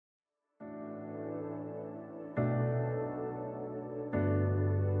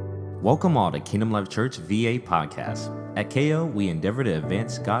Welcome all to Kingdom Life Church VA Podcast. At KO, we endeavor to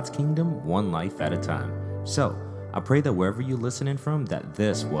advance God's kingdom one life at a time. So, I pray that wherever you're listening from, that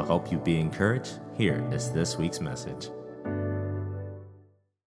this will help you be encouraged. Here is this week's message.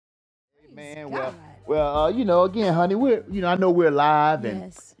 Man, well, again, honey, I know we're live and,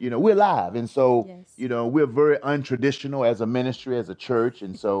 Yes. we're live. And so, Yes. we're very untraditional as a ministry, as a church.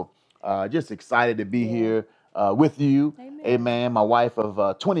 And so, just excited to be here with you. Amen. My wife of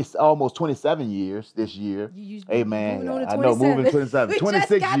almost 27 years this year. Amen. Moving on to I know, moving 27. 27, We 26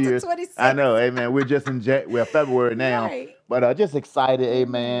 just got to years. 26. I know, amen. We're just we're February now. Right. But just excited,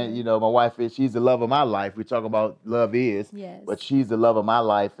 amen. My wife she's the love of my life. We talk about love is, Yes. but she's the love of my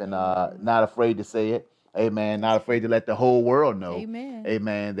life and not afraid to say it. Amen. Not afraid to let the whole world know. Amen.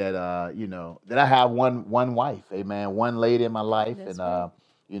 Amen. That that I have one wife. Amen. One lady in my life. That's and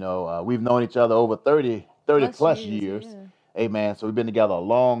right. we've known each other over 30 plus years. Yeah. Amen. So we've been together a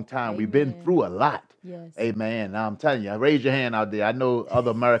long time. We've been Amen. through a lot. Yes. Amen. Now I'm telling you, raise your hand out there. I know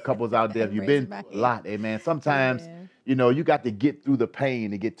other married couples out there. If you've been Raising through my a lot, amen. Sometimes, Amen. you got to get through the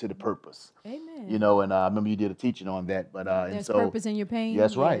pain to get to the purpose. Amen. And I remember you did a teaching on that. But and There's so purpose in your pain.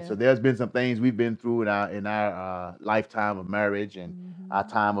 that's right. Yeah. So there's been some things we've been through in our lifetime of marriage and our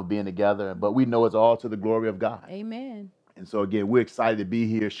time of being together. But we know it's all to the glory of God. Amen. And so again, we're excited to be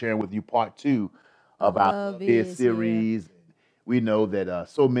here sharing with you part 2 of our Love Love Is, Is series. We know that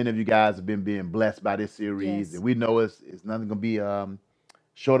so many of you guys have been being blessed by this series, Yes. and we know it's nothing going to be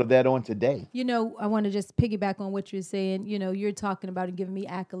short of that on today. I want to just piggyback on what you're saying. You're talking about and giving me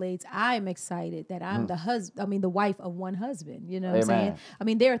accolades. I'm excited that I'm the wife of one husband. You know what I'm saying? Amen. I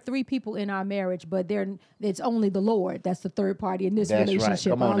mean, there are 3 people in our marriage, but it's only the Lord. That's the third party in this That's right.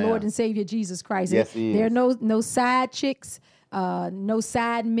 relationship. Come on Our now. Lord and Savior Jesus Christ. Yes, He There are is. no side chicks. No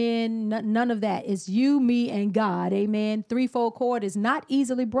side men, none of that. It's you, me, and God. Amen. Threefold cord is not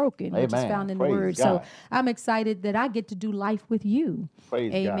easily broken, which is Amen. found in the Praise word. God. So I'm excited that I get to do life with you.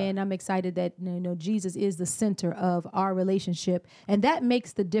 Praise Amen. God. I'm excited that Jesus is the center of our relationship, and that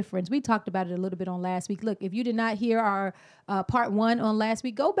makes the difference. We talked about it a little bit on last week. Look, if you did not hear our part 1 on last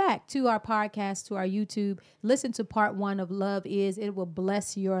week, go back to our podcast, to our YouTube, listen to part 1 of Love Is. It will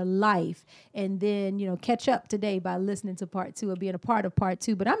bless your life, and then catch up today by listening to part 2 or being a part of part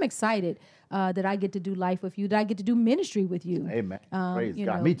 2. But I'm excited that I get to do life with you, that I get to do ministry with you. Amen. Praise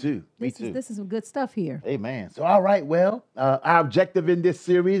God. Me too. This is some good stuff here. Amen. So, all right, well, our objective in this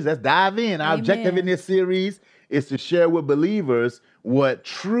series, let's dive in. Our objective in this series is to share with believers what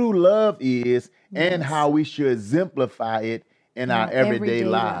true love is and how we should exemplify it in our everyday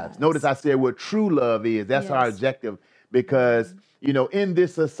lives. Notice I said what true love is. That's our objective because, in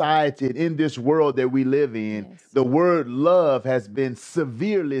this society, in this world that we live in, the word love has been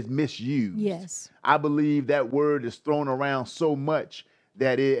severely misused. Yes. I believe that word is thrown around so much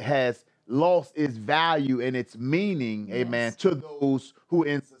that it has lost its value and its meaning, amen, to those who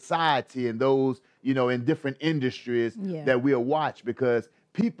in society and those, in different industries that we'll watch because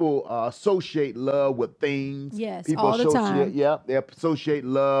people associate love with things. Yes, people all the time. they associate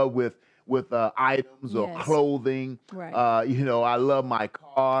love with items or clothing. Right. I love my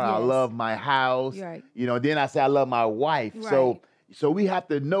car. I Yes. love my house. Right. Then I say I love my wife. Right. So we have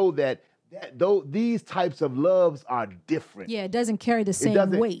to know that though these types of loves are different. Yeah, it doesn't carry the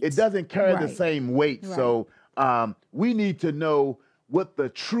same weight. It doesn't carry the Right. same weight. Right. So we need to know what the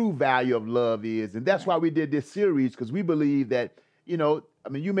true value of love is. And that's why we did this series, because we believe that,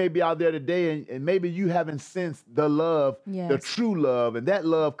 you may be out there today and maybe you haven't sensed the love, the true love, and that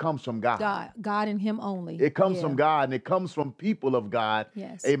love comes from God. God and Him only. It comes from God, and it comes from people of God,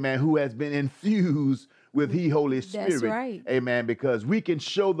 Yes. amen, who has been infused with the Holy Spirit. That's right. Amen, because we can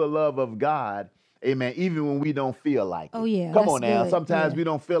show the love of God, amen, even when we don't feel like it. Oh, yeah, Come that's on now. good. Sometimes Yeah. we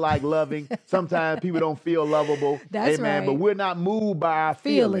don't feel like loving. Sometimes people don't feel lovable. That's amen. right. But we're not moved by our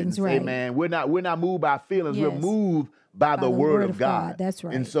feelings. Right. Amen. We're not moved by our feelings. We're Yes. moved by the word of God. That's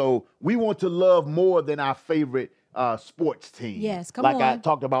right. And so we want to love more than our favorite sports team. Yes, come like I on.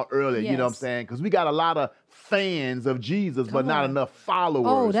 talked about earlier, you know what I'm Yes. saying? Because we got a lot of fans of Jesus, but not on. enough followers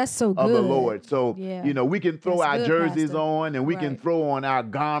Oh, that's so of the good. Lord. So, Yeah. we can throw That's our good, jerseys Pastor. on and we can Right. throw on our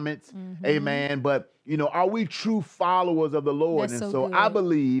garments. Amen. But, are we true followers of the Lord? That's And so so I good.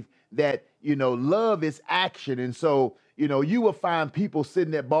 believe that, love is action. And so, you will find people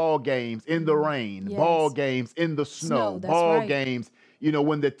sitting at ball games in the rain, Yes. ball games in the snow, That's ball right. games,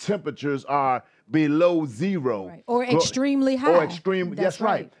 when the temperatures are below zero. Right. Or extremely high. Or extreme. That's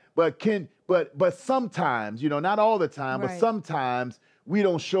right. right. But sometimes, not all the time, but Right. sometimes we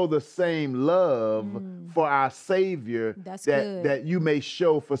don't show the same love for our Savior That's good. that you may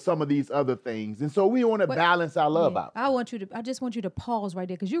show for some of these other things. And so we want to balance our love out. I just want you to pause right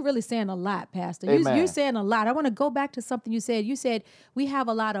there because you're really saying a lot, Pastor. Amen. You're saying a lot. I want to go back to something you said. You said we have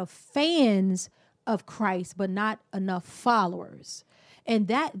a lot of fans of Christ, but not enough followers. And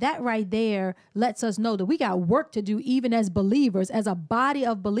that right there lets us know that we got work to do, even as believers, as a body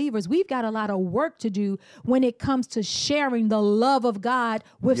of believers. We've got a lot of work to do when it comes to sharing the love of God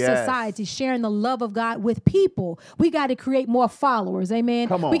with society, sharing the love of God with people. We got to create more followers. Amen.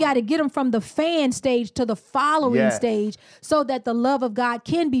 Come on. We got to get them from the fan stage to the following stage so that the love of God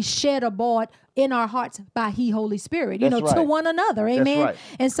can be shed abroad in our hearts by Holy Spirit, to one another. Amen. That's right.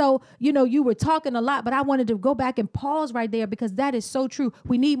 And so, you were talking a lot, but I wanted to go back and pause right there because that is so true.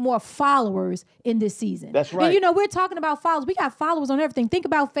 We need more followers in this season. That's right. And, we're talking about followers. We got followers on everything. Think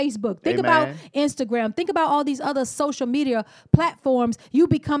about Facebook. Think about Instagram. Think about all these other social media platforms. You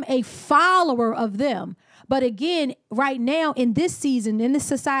become a follower of them. But again, right now in this season, in this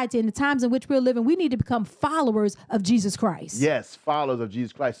society, in the times in which we're living, we need to become followers of Jesus Christ. Yes, followers of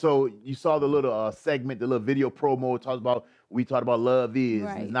Jesus Christ. So you saw the little segment, the little video promo we talked about love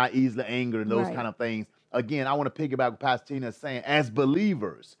is not easily angered and those kind of things. Again, I want to piggyback what Pastor Tina is saying. As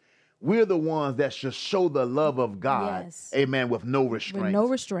believers, we're the ones that should show the love of God, amen, with no restraints. With no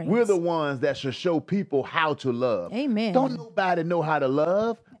restraints. We're the ones that should show people how to love. Amen. Don't nobody know how to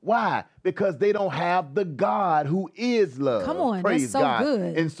love. Why? Because they don't have the God who is love. Come on, praise that's so God.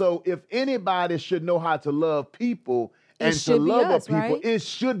 good. And so if anybody should know how to love people and to should be love us, people, right? it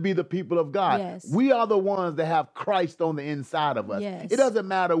should be the people of God. Yes. We are the ones that have Christ on the inside of us. Yes. It doesn't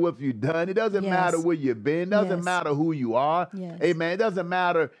matter what you've done. It doesn't matter where you've been. It doesn't matter who you are. Yes. Amen. It doesn't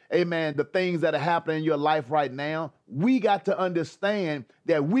matter, amen, the things that are happening in your life right now. We got to understand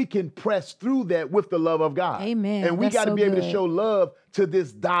that we can press through that with the love of God. Amen. And we That's got to so be able to good. show love to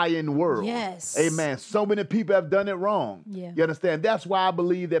this dying world. Yes. Amen. So many people have done it wrong. Yeah. You understand? That's why I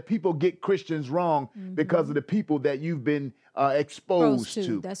believe that people get Christians wrong because of the people that you've been exposed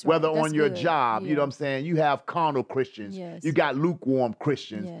to. That's right. Whether That's on your good. job, you Yeah. know what I'm saying? You have carnal Christians. Yes. You got lukewarm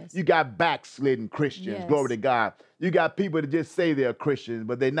Christians. Yes. You got backslidden Christians. Yes. Glory to God. You got people that just say they're Christians,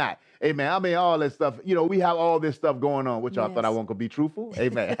 but they're not. Amen. I mean, all that stuff. We have all this stuff going on, which y'all thought I wasn't going to be truthful.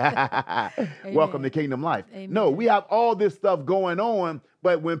 Amen. Welcome to Kingdom Life. Amen. No, we have all this stuff going on,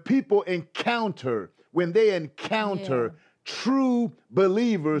 but when people encounter true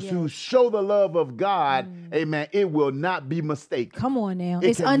believers who show the love of God, amen, it will not be mistaken. Come on now. It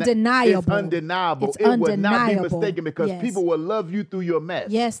It's cannot- undeniable. It's undeniable. It's It will not be undeniable. mistaken because Yes. people will love you through your mess.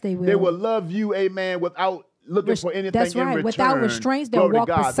 Yes, they will. They will love you, amen, without looking for anything That's in right. return. Without restraints, they'll Glory to walk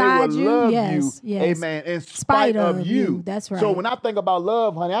God. beside they will you. love Yes, you, yes. amen, in spite of you. That's right. So when I think about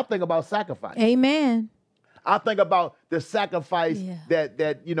love, honey, I think about sacrifice. Amen. I think about the sacrifice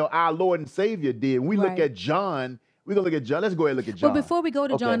that our Lord and Savior did. When we look Right. at John, we're going to look at John. Let's go ahead and look at John. But before we go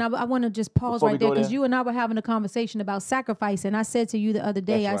to John, Okay. I want to just pause Before we right there go because there? you and I were having a conversation about sacrifice, and I said to you the other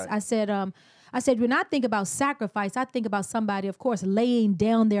day, That's right. I said when I think about sacrifice, I think about somebody, of course, laying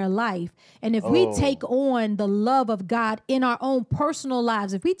down their life. And if we take on the love of God in our own personal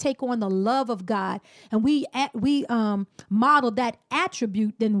lives, if we take on the love of God and we model that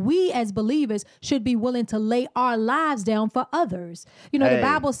attribute, then we as believers should be willing to lay our lives down for others. The Hey.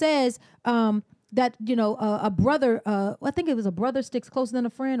 Bible says that a brother, I think it was a brother sticks closer than a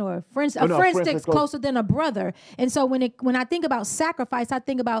friend, or a friend sticks closer than a brother. And so when I think about sacrifice, I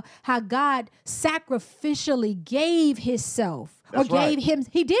think about how God sacrificially gave Himself, That's right.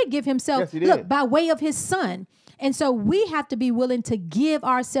 He did give Himself. Yes, He did. Look, by way of His Son. And so we have to be willing to give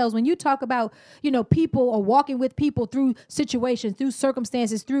ourselves. When you talk about, people or walking with people through situations, through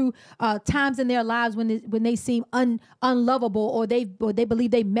circumstances, through times in their lives when they seem unlovable, or they believe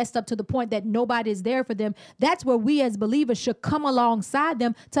they messed up to the point that nobody is there for them, that's where we as believers should come alongside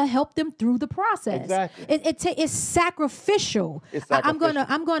them to help them through the process. Exactly. It's sacrificial. It's I'm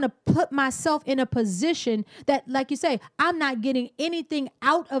sacrificial. gonna put myself in a position that, like you say, I'm not getting anything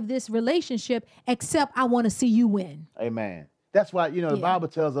out of this relationship except I want to see you win. Amen. That's why the Bible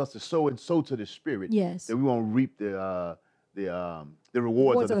tells us to sow and sow to the Spirit. Yes. That we won't reap the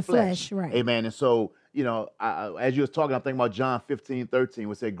rewards of the flesh. Right. Amen. And so as you was talking, I'm thinking about John 15:13,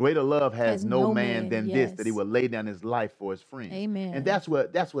 which said, "Greater love has no man than this, that he will lay down his life for his friends." Amen. And that's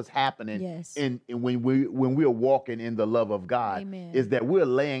what's happening. Yes. In when we're walking in the love of God, Amen. is that we're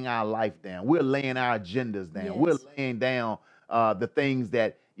laying our life down, we're laying our agendas down, Yes. we're laying down the things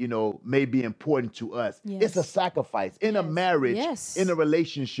that may be important to us. Yes. It's a sacrifice in a Yes. marriage, Yes. in a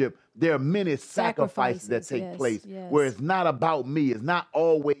relationship. there are many sacrifices that take Yes, place yes. where it's not about me. It's not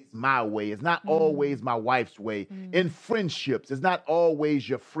always my way. It's not always my wife's way. In friendships, it's not always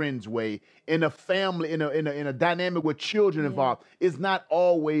your friend's way. In a family, in a dynamic with children involved, it's not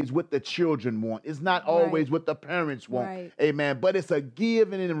always what the children want. It's not always what the parents want. Right. Amen. But it's a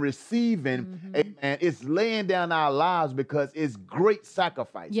giving and receiving. Amen. It's laying down our lives because it's great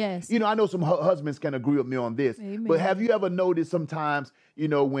sacrifice. Yes. You know, I know some husbands can agree with me on this. Amen. But have you ever noticed sometimes, you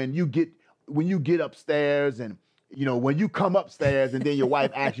know, when you get upstairs and, you know, when you come upstairs and then your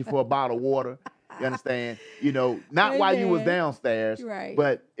wife asks you for a bottle of water, you understand? You know, not while you was Amen. downstairs, Right.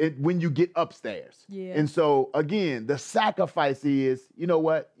 but when you get upstairs. Yeah. And so again, the sacrifice is, you know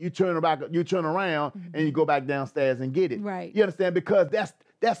what? You turn around and you go back downstairs and get it. Right. You understand? Because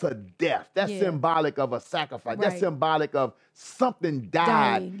that's a death. That's Yeah. symbolic of a sacrifice. That's Right. symbolic of something died,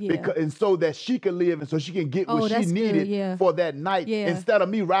 Dying, yeah. and so that she could live and so she can get Oh, what she that's good, needed yeah. for that night. Yeah. Instead of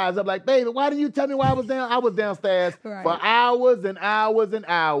me rise up like, baby, why didn't you tell me why I was down? I was downstairs Right. for hours and hours and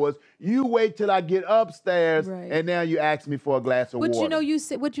hours. You wait till I get upstairs, Right. and now you ask me for a glass of But water. you know, you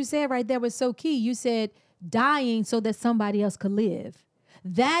said what you said right there was so key. You said dying so that somebody else could live.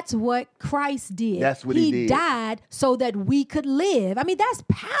 That's what Christ did. That's what he did. died so that we could live. I mean, that's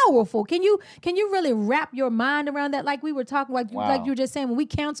powerful. Can you really wrap your mind around that? Like we were talking, like Wow. you were just saying, when we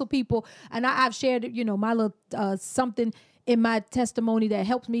counsel people, and I've shared, you know, my little something in my testimony that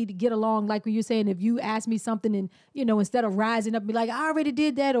helps me to get along. Like when you're saying, if you ask me something and, you know, instead of rising up and be like, I already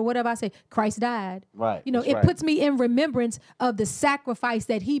did that or whatever, I say, Christ died. Right, You know, that's it right. puts me in remembrance of the sacrifice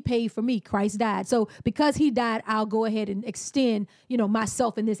that he paid for me. Christ died. So because he died, I'll go ahead and extend, you know,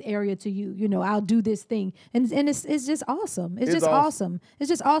 myself in this area to you. You know, I'll do this thing. And it's just awesome. It's just awesome. It's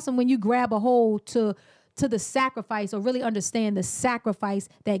just awesome when you grab a hold to the sacrifice or really understand the sacrifice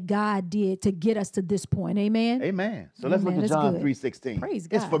that God did to get us to this point. Amen. Amen. So let's look Amen. at That's John good. 3:16. Praise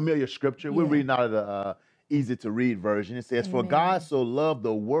It's God. familiar scripture. We're Yeah. reading out of the easy to read version. It says, "For Amen. God so loved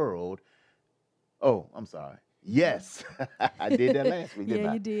the world." Oh, I'm sorry. Yes, I did that last week. Didn't Yeah,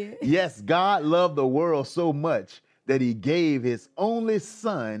 I? you did. Yes, God loved the world so much that He gave His only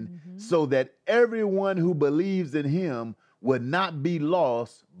Son, Mm-hmm. so that everyone who believes in Him would not be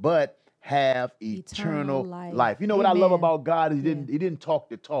lost, but have eternal Eternal life. You know what I love Amen. about God? He didn't talk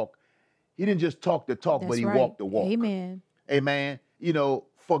the talk. He didn't just talk the talk, but That's He right. walked the walk. Amen. Amen. You know,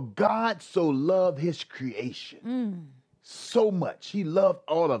 for God so loved His creation so much. He loved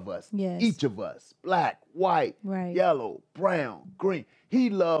all of us, Yes. each of us, black, white, Right. yellow, brown, green. He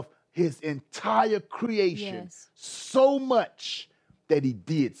loved His entire creation Yes. so much that He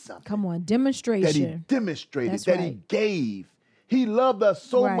did something. Come on, That He demonstration. demonstrated, That's that He right. gave. He loved us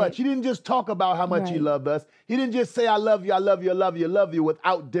so Right. much. He didn't just talk about how much He Right. loved us. He didn't just say, I love you, I love you, I love you, I love you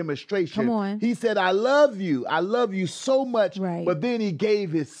without demonstration. Come on. He said, I love you so much. Right. But then He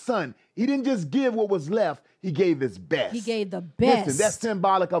gave His Son. He didn't just give what was left, He gave His best. He gave the best. Listen, that's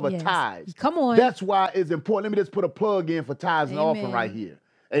symbolic of a Yes. tithe. Come on. That's why it's important. Let me just put a plug in for tithes and offering Amen. right here.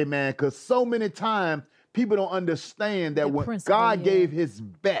 Amen. Because so many times people don't understand that The when principle, God yeah. gave His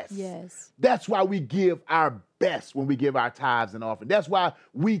best, Yes. that's why we give our best when we give our tithes and offering. That's why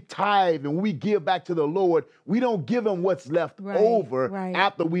we tithe and we give back to the Lord. We don't give Him what's left Right, over right.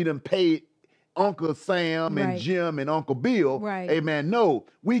 after we done paid Uncle Sam and Right. Jim and Uncle Bill. Right. Amen. No,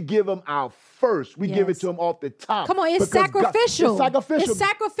 we give Him our first. We give it Yes. to Him off the top. Come on, it's because God- sacrificial. it's sacrificial. It's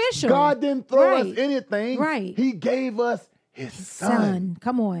sacrificial. God didn't throw us Right. anything. Right. He gave us His son. Son,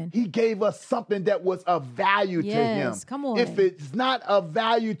 come on. He gave us something that was of value to Him. Yes, come on. If it's not of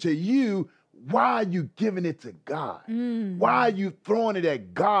value to you, why are you giving it to God? Mm. Why are you throwing it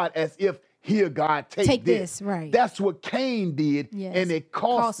at God as if, here, God, Take this, right. That's what Cain did, Yes. and it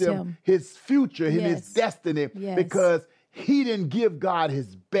cost Cost him him. his future and his Yes. destiny Yes. because he didn't give God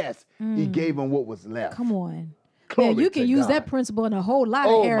His best. He gave Him what was left. Mm. Come on. Glory Yeah, you to can use God. that principle in a whole lot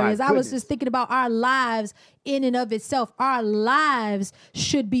Oh, of my areas. I was goodness. just thinking about our lives in and of itself. Our lives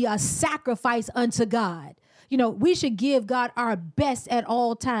should be a sacrifice unto God. You know, we should give God our best at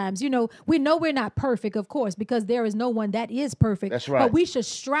all times. You know we're not perfect, of course, because there is no one that is perfect. That's right. But we should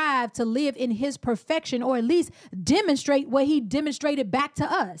strive to live in His perfection, or at least demonstrate what He demonstrated back to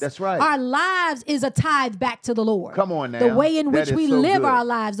us. That's right. Our lives is a tithe back to the Lord. Come on now. The way in That which is we so live good. our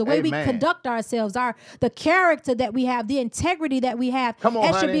lives, the way we Amen. conduct ourselves, the character that we have, the integrity that we have. Come on,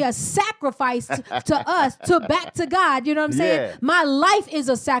 that should honey. be a sacrifice to us, back to God. You know what I'm saying? Yeah. My life is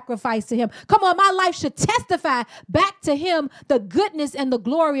a sacrifice to Him. Come on, my life should testify testify back to him the goodness and the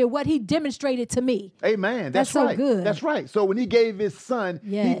glory of what he demonstrated to me. Amen. That's so right. good. That's right. So when he gave his son,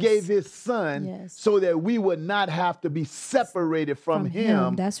 he Yes. gave his son Yes. so that we would not have to be separated from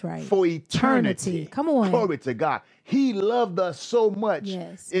him. That's right. For eternity. Come on. Glory to God. He loved us so much.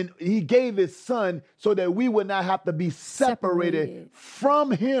 Yes. And he gave his son so that we would not have to be separated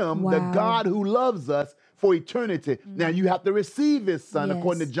from him, the Wow. God who loves us, for eternity. Now you have to receive his son, Yes.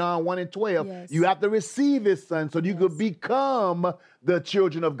 according to John 1 and 12. Yes. You have to receive his son so you could become the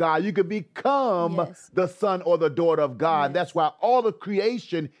children of God. You could become Yes. the son or the daughter of God. Yes. That's why all the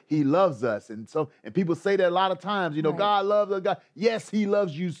creation, he loves us. And people say that a lot of times, Right. God loves us. God. Yes, he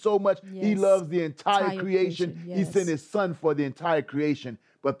loves you so much. He Yes. loves the entire Entire creation. creation. He Yes. sent his son for the entire creation,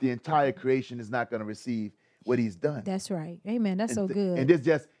 but the entire creation is not going to receive what he's done. That's right. Amen. That's so good. And it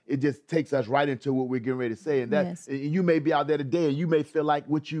just takes us right into what we're getting ready to say. And that Yes. you may be out there today and you may feel like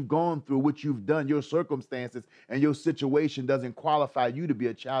what you've gone through, what you've done, your circumstances and your situation doesn't qualify you to be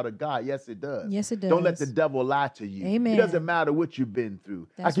a child of God. Yes, it does. Yes, it Don't let the does. devil lie to you. Amen. It doesn't matter what you've been through.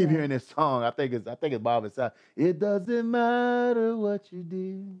 That's I keep right. hearing this song. I think it's Bob Inside. It doesn't matter what you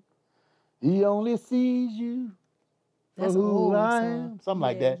did. He only sees you for That's an who old I song. am. Something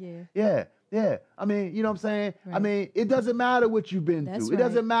like Yeah, that. yeah. Yeah. Yeah. I mean, you know what I'm saying? I Right. mean, it doesn't matter what you've been That's through. It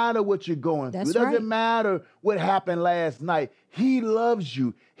doesn't right. matter what you're going That's through. It doesn't right. matter what happened last night. He loves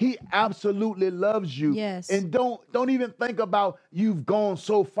you. He absolutely loves you. Yes. And don't even think about you've gone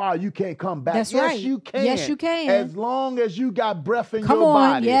so far you can't come back. That's yes, right. you can. Yes, you can. As long as you got breath in Come your on,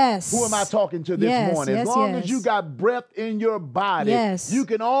 body. yes. Who am I talking to this Yes, morning? As yes, long yes. as you got breath in your body, Yes. you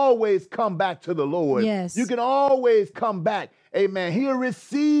can always come back to the Lord. Yes. You can always come back. Amen. He'll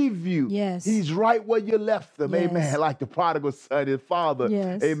receive you. Yes. He's right where you left him. Yes. Amen. Like the prodigal son, his father.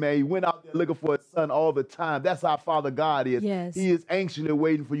 Yes. Amen. He went out there looking for his son all the time. That's how Father God is. Yes. He is anxiously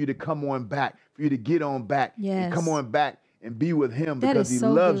waiting for you to come on back, for you to get on back and Yes. come on back and be with him That because is he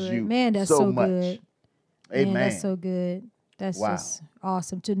so loves good. you Man, that's so so much. good. Amen. Man, that's so good. That's Wow. just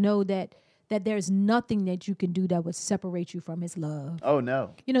awesome to know that there's nothing that you can do that would separate you from his love. Oh, no.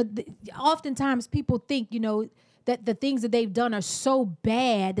 You know, oftentimes people think, that the things that they've done are so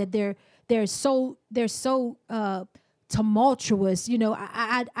bad that they're so tumultuous.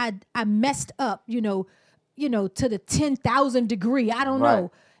 I messed up. To the 10,000 degree. I don't Right.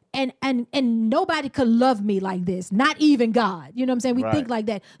 know. And nobody could love me like this, not even God. You know what I'm saying? We Right. think like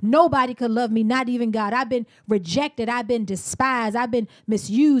that. Nobody could love me, not even God. I've been rejected. I've been despised. I've been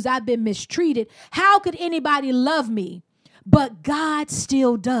misused. I've been mistreated. How could anybody love me? But God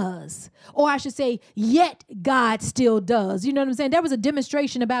still does. Or I should say, yet God still does. You know what I'm saying? There was a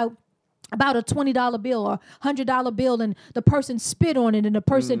demonstration about a $20 bill or $100 bill, and the person spit on it, and the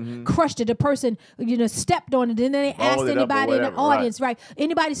person crushed it. The person, stepped on it, and then they asked Balled it up or anybody in the whatever, right. audience, right?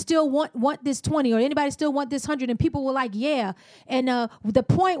 Anybody still want this 20, or anybody still want this 100? And people were like, yeah. And the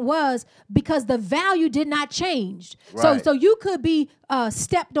point was because the value did not change. Right. So you could be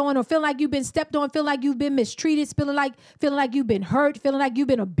stepped on, or feel like you've been stepped on, feel like you've been mistreated, feeling like you've been hurt, feeling like you've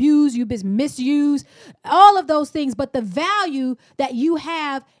been abused, you've been misused, all of those things. But the value that you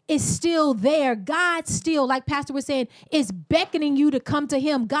have is still there. God still, like Pastor was saying, is beckoning you to come to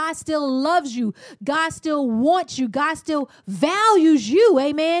him. God still loves you. God still wants you. God still values you.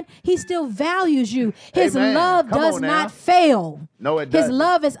 Amen. He still values you. His Amen. love Come does on now. not fail. No, it His doesn't.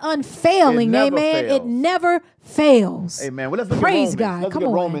 love is unfailing. It never Amen. fails. It never fails. Amen. Well, let's look Praise at Romans. God. Let's Come look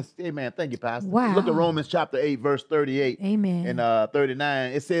at on. Romans. Amen. Thank you, Pastor. Wow. Look at Romans chapter 8, verse 38. Amen. And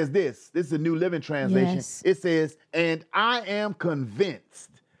 39. It says this. This is a New Living Translation. Yes. It says, and I am convinced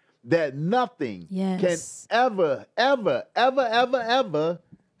that nothing Yes. can ever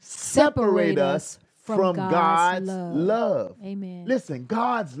separate us from God's love. Amen. Listen,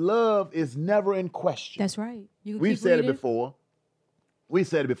 God's love is never in question. That's right. You can We've keep said reading. it before. We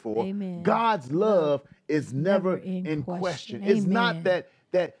said it before. Amen. God's love is never never in in question. question. It's not Amen.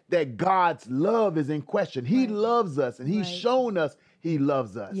 that God's love is in question. He Right. loves us, and He's Right. shown us He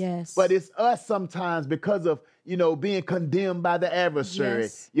loves us. Yes. But it's us sometimes because of being condemned by the adversary.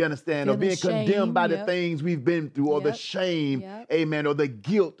 Yes. You understand? Or Feeling being condemned shame, by the yep. things we've been through, or the Yep. shame, Yep. amen, or the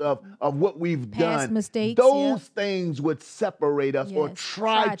guilt of what we've Past done. mistakes, Those yep. things would separate us or Yes.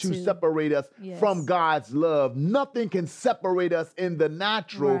 try Try to to. separate us Yes. from God's love. Nothing can separate us in the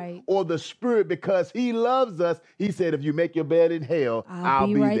natural Right. or the spirit because He loves us. He said, if you make your bed in hell, I'll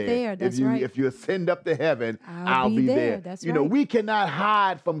be right there. That's right. If you ascend up to heaven, I'll be there. That's right. We cannot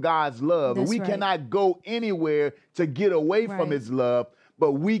hide from God's love. And That's we right. cannot go anywhere to get away from Right. His love.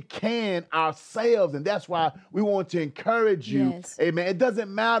 but we can ourselves. And that's why we want to encourage you. Yes. Amen. It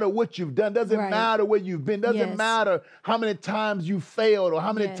doesn't matter what you've done. Doesn't Right. matter where you've been. Doesn't Yes. matter how many times you failed or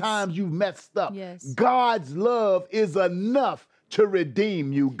how many Yes. times you've messed up. Yes. God's love is enough to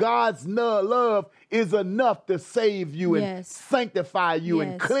redeem you. God's love is enough to save you and Yes. sanctify you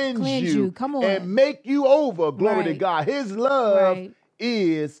and Yes. cleanse Cleanse you. Come on. and make you over. Glory to Right. God. His love Right.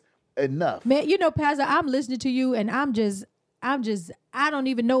 is enough. Man, you know, Pastor, I'm listening to you and I don't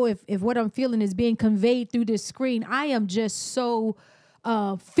even know if what I'm feeling is being conveyed through this screen. I am just so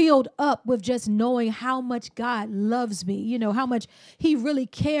filled up with just knowing how much God loves me, you know, how much he really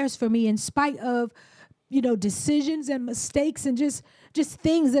cares for me in spite of, you know, decisions and mistakes and just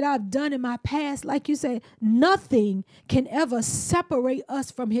things that I've done in my past. Like you said, nothing can ever separate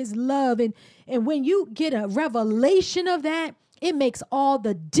us from his love. And when you get a revelation of that, it makes all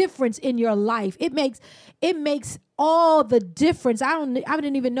the difference in your life. It makes all the difference. I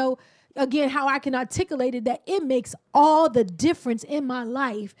didn't even know, again, how I can articulate it, that it makes all the difference in my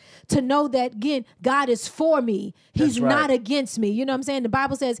life to know that, again, God is for me. He's That's right. not against me. You know what I'm saying? The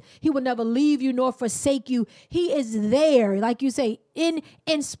Bible says he will never leave you nor forsake you. He is there. Like you say, in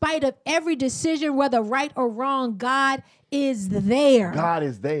spite of every decision, whether right or wrong, God is there. God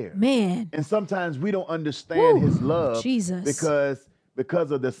is there. Man. And sometimes we don't understand Woo, his love Jesus.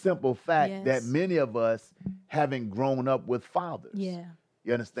 because of the simple fact Yes. that many of us haven't grown up with fathers. Yeah.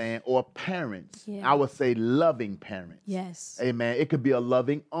 You understand? Or parents. Yeah. I would say loving parents. Yes. Amen. It could be a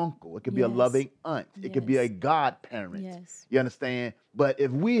loving uncle. It could be a Yes. loving aunt. It could be a Yes. godparent. Yes. You understand? But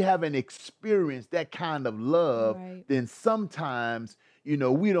if we haven't experienced that kind of love, Right. then sometimes, you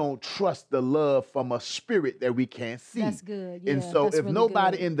know, we don't trust the love from a spirit that we can't see. That's good. And Yeah, so that's if really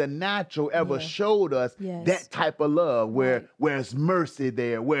nobody good. in the natural ever Yeah. showed us Yes. that type of love, where Right. where's mercy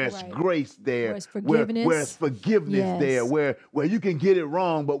there, where's Right. grace there, Where's forgiveness. where's forgiveness there, Yes. where you can get it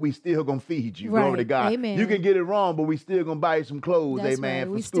wrong, but we still gonna feed you. Glory Right. to God. Amen. You can get it wrong, but we still gonna buy you some clothes. That's Amen. right.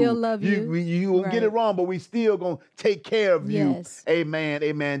 For We school. still love you. You will get it Right. wrong, but we still gonna take care of you. Yes. Amen.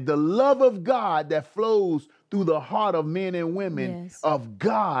 Amen. The love of God that flows through the heart of men and women Yes. of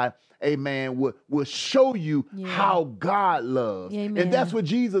God, amen, will show you Yeah. how God loves. Amen. And that's what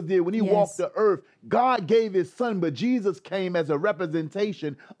Jesus did when he Yes. walked the earth. God gave his son, but Jesus came as a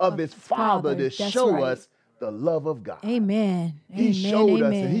representation of his Father to That's show right. us the love of God. Amen. He Amen. showed us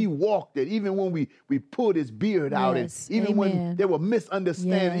Amen. and he walked it, even when we pulled his beard out, and Yes. even when Amen. there were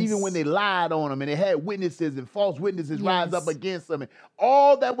misunderstandings, even Yes. when they lied on him and they had witnesses and false witnesses rise Yes. up against him, and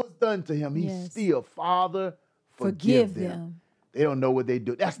all that was done to him, he Yes. still, Father, Forgive them. them. They don't know what they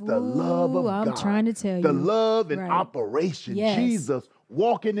do. That's the love of Ooh, I'm God. trying to tell The you. love in Right. operation. Yes. Jesus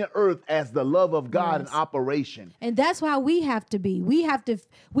walking the earth as the love of God in Yes. operation. And that's how we have to be. We have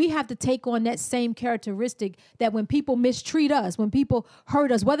to take on that same characteristic, that when people mistreat us, when people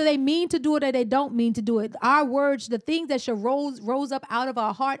hurt us, whether they mean to do it or they don't mean to do it, our words, the things that should rose up out of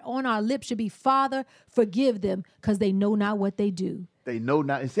our heart on our lips should be, Father, forgive them, because they know not what they do. They know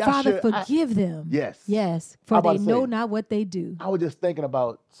not. And see, Father, forgive them. Yes. Yes. I'm For about they to know say, not what they do. I was just thinking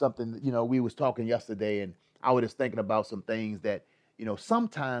about something, you know, we was talking yesterday, and I was just thinking about some things that, you know,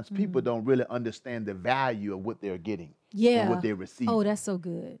 sometimes people don't really understand the value of what they're getting Mm-hmm. Yeah. and what they're receiving. Oh, that's so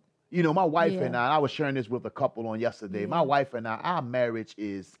good. You know, my wife Yeah. and I was sharing this with a couple on yesterday. My Yeah. wife and I, our marriage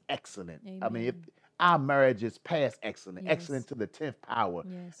is excellent. I mean, Amen. our marriage is past excellent, Yes. excellent to the 10th power.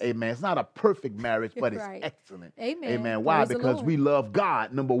 Yes. Amen. It's not a perfect marriage, but it's Right. excellent. Amen. Amen. Why? Praise the Because Lord. we love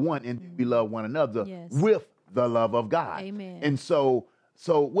God, number one, and we love one another Yes. with the love of God. Amen. And so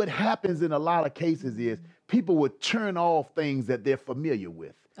what happens in a lot of cases is people would turn off things that they're familiar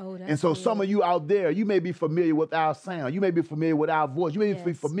with. Oh, that's And so some good. of you out there, you may be familiar with our sound. You may be familiar with our voice. You may be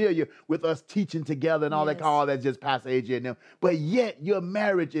Yes. familiar with us teaching together and all that. Yes. All that's just Pastor AJ and them. But yet your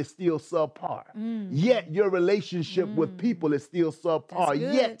marriage is still subpar. Yet your relationship with people is still subpar. That's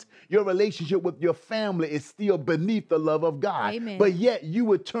good. Yet your relationship with your family is still beneath the love of God. Amen. But yet you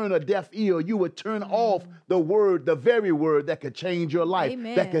would turn a deaf ear. You would turn off the word, the very word that could change your life, that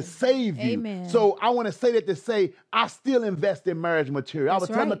Amen. could save you. Amen. So I want to say that to say, I still invest in marriage material. I was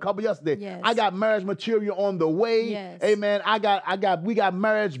That's telling a right. couple yesterday, Yes. I got marriage material on the way. Yes. Amen. We got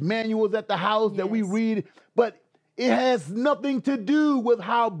marriage manuals at the house that we Yes. read, but it has nothing to do with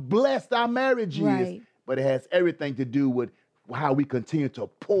how blessed our marriage is, Right. but it has everything to do with how we continue to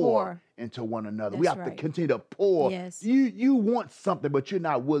pour into one another. That's We have to right. continue to pour. Yes. You want something, but you're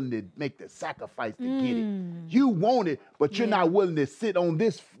not willing to make the sacrifice to get it. You want it, but you're Yeah. not willing to sit on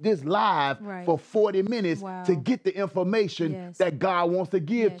this live Right. for 40 minutes Wow. to get the information Yes. that God wants to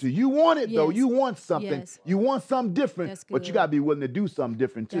give Yes. to you. You want it though. Yes. You want something. Yes. You want something different, That's but you good. got to be willing to do something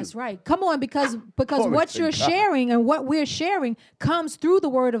different too. That's right. Come on, because Glory what to you're God. sharing and what we're sharing comes through the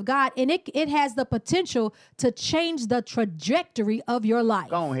Word of God, and it has the potential to change the trajectory of your life.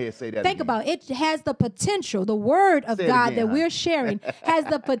 Go ahead, say that. Think again. about it. It has the potential. The Word of Say it God again, that honey. we're sharing has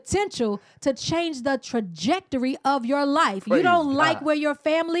the potential to change the trajectory of your life. Praise You don't like God. where your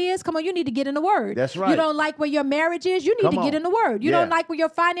family is? Come on, you need to get in the Word. That's You right. don't like where your marriage is? You need Come to get on. in the Word. You Yeah. don't like where your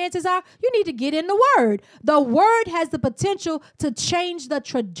finances are? You need to get in the Word. The Word has the potential to change the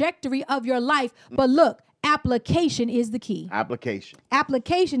trajectory of your life. But look, application is the key. Application.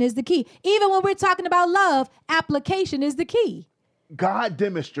 Application is the key. Even when we're talking about love, application is the key. God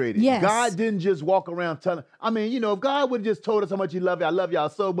demonstrated. Yes. God didn't just walk around telling. I mean, if God would have just told us how much He loved you, I love y'all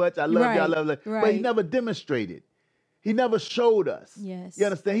so much, I love Right, y'all, love you. But He right. never demonstrated. He never showed us. Yes. You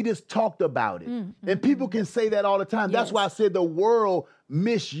understand? He just talked about it. And people can say that all the time. That's Yes. why I said the world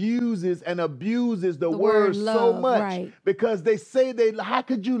misuses and abuses the word word so love, much. right. Because they say how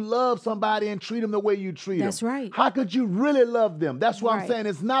could you love somebody and treat them the way you treat them? That's right. How could you really love them? That's what I'm Right. saying.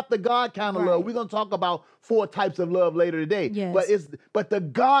 It's not the God kind of Right. love. We're going to talk about 4 types of love later today. Yes. But the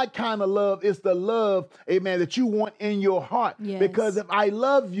God kind of love is the love, amen, that you want in your heart. Yes. Because if I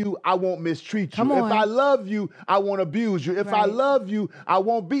love you, I won't mistreat you. Come on. If I love you, I won't abuse you. If I Right. love you, I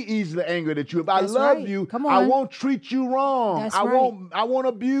won't be easily angered at you. If I That's love right. you, Come I on. won't treat you wrong. That's I right. won't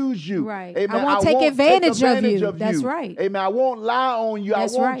abuse you. Right. Amen. I won't take advantage of you. That's you. right. Amen. I won't lie on you.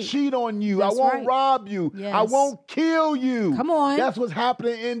 That's I won't right. cheat on you. That's I won't right. rob you. I Yes. won't kill you. Come on. That's what's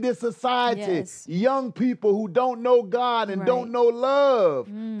happening in this society. Yes. Young people who don't know God and Right. don't know love.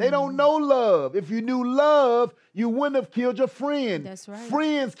 They don't know love. If you knew love, you wouldn't have killed your friend. That's right.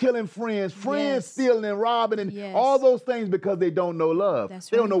 Friends killing friends, friends Yes. stealing and robbing and Yes. all those things because they don't know love. That's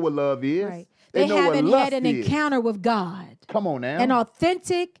They don't right. know what love is. Right. They They know what haven't lust had an is. encounter with God. Come on now. An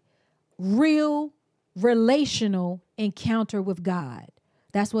authentic, real, relational encounter with God.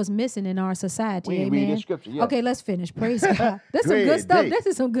 That's what's missing in our society. We ain't Amen. reading the scripture yet. Okay, let's finish. Praise God. This is some Go good ahead, stuff. Dave. This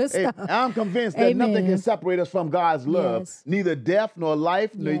is some good Hey, stuff. I'm convinced that nothing Amen. can separate us from God's love. Yes. Neither death nor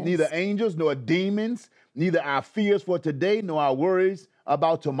life, Yes. neither angels nor demons, neither our fears for today nor our worries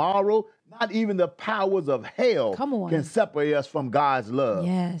about tomorrow. Not even the powers of hell Come on. can separate us from God's love.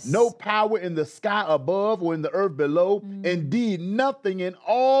 Yes. No power in the sky above or in the earth below. Indeed, nothing in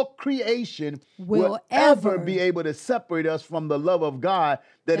all creation Will ever ever be able to separate us from the love of God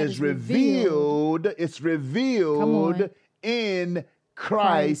that That is is revealed. revealed. It's revealed on. in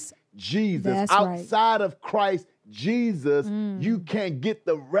Christ. Christ Jesus. That's right. Outside of Christ Jesus, you can't get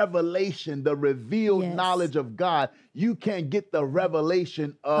the revelation, the revealed Yes. knowledge of God. You can't get the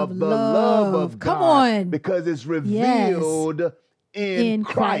revelation of Of the love love. of Come God on. because it's revealed in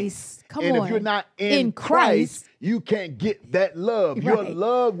Christ. Come and on. if you're not in In Christ, Christ. you can't get that love. Your Right.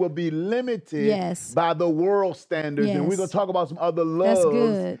 love will be limited Yes. by the world standards. And we're Yes. going to talk about some other That's loves,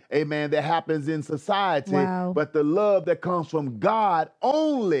 good. amen, that happens in society. Wow. But the love that comes from God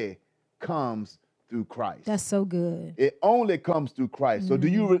only comes through Christ. That's so good. It only comes through Christ. So do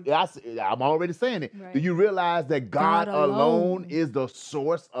you, I'm already saying it. Right. Do you realize that God, God alone. alone is the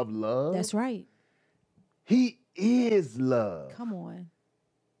source of love? That's right. He is love. Come on.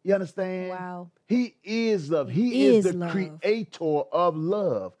 You understand? Wow. He is love. He He is is the love. creator of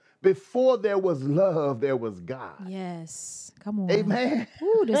love. Before there was love, there was God. Yes. Come on. Amen.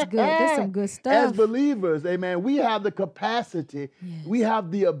 Ooh, that's good. That's some good As stuff. believers, amen, we have the capacity, Yes. we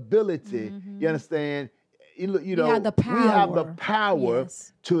have the ability, you understand? You know, have the we have the power. power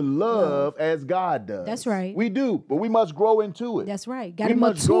Yes. to love as God does. That's right. We do, but we must grow into it. That's right. Got We to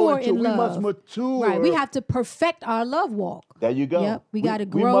must grow mature into- in we love. must mature. Right. We have to perfect our love walk. There you go. Yep. We got to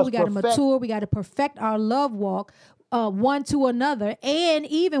grow. must We got to perfect- mature. We got to perfect our love walk, one to another, and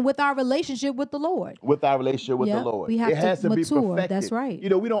even with our relationship with the Lord. With our relationship with Yep, the Lord. we have it to has to mature. be perfected. That's right. You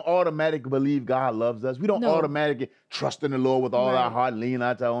know, we don't automatically believe God loves us. We don't No. automatically trust in the Lord with all our Right. heart, lean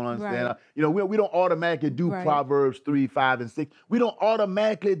out to our own understanding. Right. You know, we don't automatically do Right. Proverbs 3, 5, and 6. We don't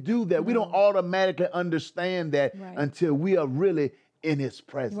automatically do that. We don't automatically understand that Right. until we are really in his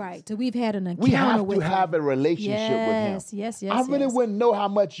presence. Right. So we've had an encounter We have with to have him. a relationship Yes, with him. yes, yes, I really yes. wouldn't know how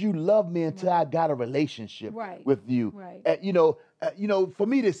much you love me until I got a relationship Right, with you. right. You know, for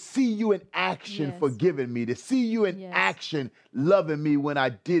me to see you in action, Yes. forgiving me, to see you in Yes. action, loving me when I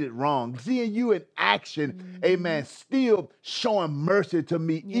did it wrong, seeing you in action, amen, still showing mercy to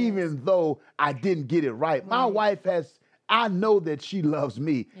me, Mm-hmm. Yes. even though I didn't get it right. My Right. wife has I know that she loves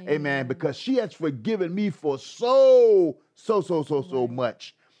me. Amen. Because she has forgiven me for so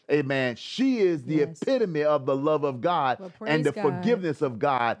much. Amen. She is the epitome of the love of God and the forgiveness of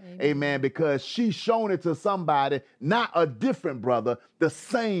God. Amen. Because she's shown it to somebody, not a different brother, the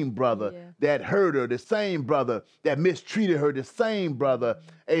same brother that hurt her, the same brother that mistreated her, the same brother,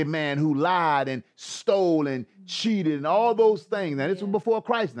 amen, who lied and stole and cheated and all those things. Now, this was before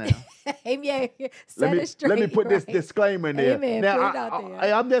Christ now. Amen. Let me put this disclaimer in there. Amen. Now, put it out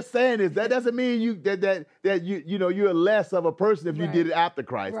there. I'm just saying this. That doesn't mean you're less of a person if you did it after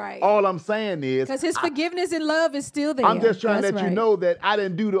Christ. Right. All I'm saying is because His forgiveness and love is still there. I'm just trying to let you know that I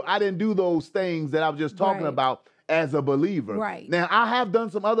didn't do those things that I was just talking about as a believer. Right. Now, I have done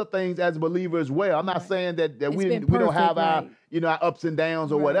some other things as a believer as well. I'm not saying that we don't have our ups and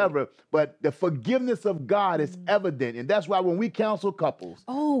downs or whatever, but the forgiveness of God is evident. And that's why when we counsel couples,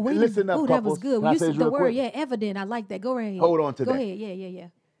 listen up, couples. That was good. Can You used the word, quick? evident. I like that. Go right ahead. Hold on to that. Go ahead. Yeah.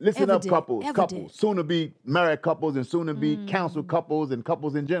 Listen Evident, up, couples, soon to be married couples and soon to be counsel couples and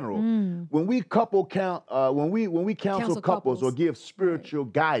couples in general. When we counsel couples or give spiritual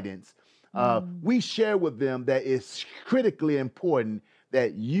guidance, we share with them that it's critically important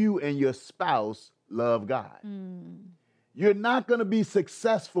that you and your spouse love God. You're not going to be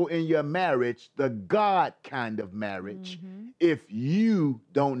successful in your marriage, the God kind of marriage, if you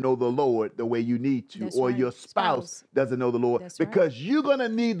don't know the Lord the way you need to, your spouse doesn't know the Lord, because you're going to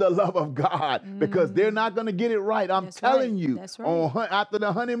need the love of God because they're not going to get it right. I'm telling you, after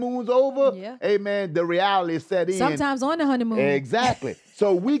the honeymoon's over, amen, the reality set in. Sometimes on the honeymoon. Exactly.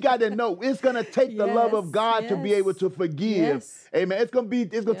 So we got to know it's going to take the love of God to be able to forgive. Amen. It's going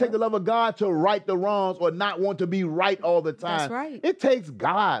to take the love of God to right the wrongs or not want to be right all the time. That's right. It takes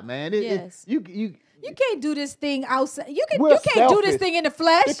God, man. You can't do this thing outside. You can't selfish do this thing in the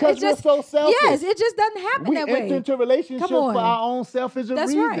flesh. Because we're so selfish. Yes, it just doesn't happen that way. We enter into relationships for our own selfish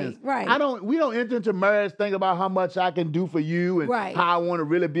reasons. Right. We don't enter into marriage thinking about how much I can do for you and how I want to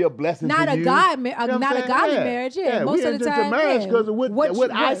really be a blessing to you. Not a godly marriage. Yeah, most of the time. We enter into marriage because of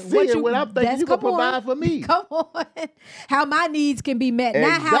what I see and what I'm thinking you can provide for me. Come on, how my needs can be met,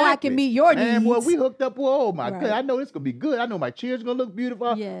 not how I can meet your needs. And well, we hooked up. Oh my God, I know this gonna be good. I know my children's gonna look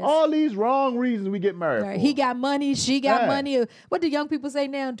beautiful. Yes. All these wrong reasons we get married. Right. He got money, she got money. What do young people say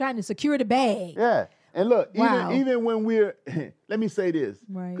now? I'm trying to secure the bag. Yeah. And look, even when we're, let me say this,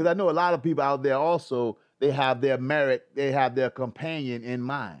 because I know a lot of people out there also, they have their companion in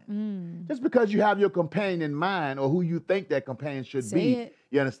mind. Just because you have your companion in mind or who you think that companion should be,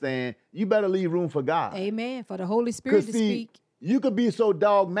 you understand, you better leave room for God. Amen. For the Holy Spirit to speak. You could be so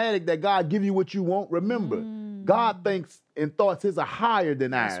dogmatic that God give you what you want. Remember, God thinks and thoughts his are higher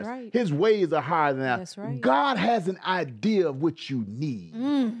than ours. That's right. His ways are higher than ours. That's right. God has an idea of what you need.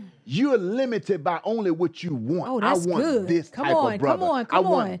 You're limited by only what you want. Oh, that's I want good. this type of brother. I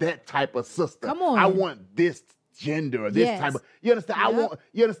want that type of sister. Come on. I want this gender or this type of. You understand?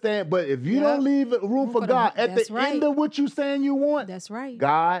 You understand? But if you don't leave room for God at the end of what you saying you want, that's right.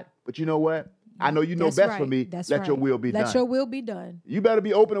 God. But you know what? I know you know best for me. Let your will be done. Let your will be done. You better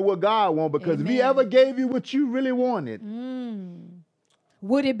be open to what God wants, because if he ever gave you what you really wanted,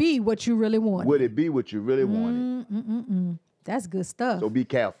 would it be what you really wanted? Would it be what you really wanted? That's good stuff. So be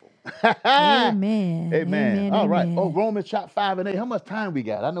careful. Amen. Amen. All right. Oh, Romans chapter 5 and 8. How much time we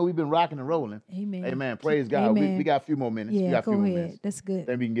got? I know we've been rocking and rolling. Amen. Amen. Praise God. Amen. We got a few more minutes. Yeah, go ahead. That's good.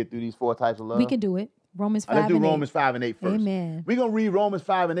 Then we can get through these 4 types of love. We can do it. Romans 5 Let's do and 8. Romans 5 and 8 first. Amen. We're going to read Romans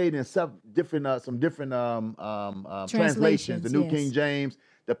 5 and 8 in some different translations. The New King James,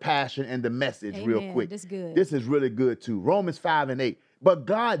 the Passion, and the Message. Amen. Real quick. That's good. This is really good too. Romans 5 and 8. But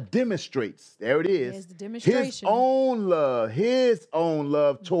God demonstrates, there it is, There's the demonstration. his own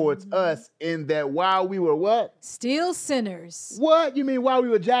love towards us, in that while we were what? Still sinners. What? You mean while we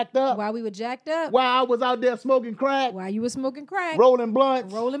were jacked up? While we were jacked up. While I was out there smoking crack? While you were smoking crack. Rolling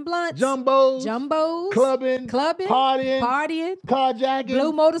blunts? Jumbos? Clubbing? Partying? Carjacking?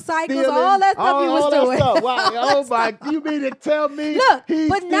 Blue motorcycles? Stealing, all that stuff you was doing. Wow. Oh my, you mean to tell me Look, he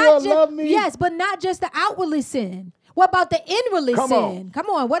but still not love me? Yes, but not just the outwardly sin. What about the inwardly sin? Come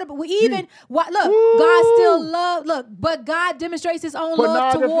on. What about God still love. Look, but God demonstrates his own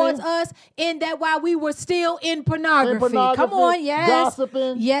love towards us in that while we were still in pornography. Come on, yes.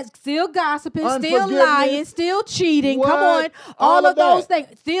 Gossiping. Yes, still gossiping, still lying, still cheating. What? Come on. All of those things.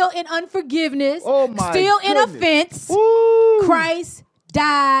 Still in unforgiveness. Oh my still in goodness. offense. Woo. Christ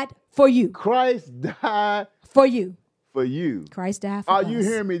died for you. Christ died for you. For you. Christ died for Are us. you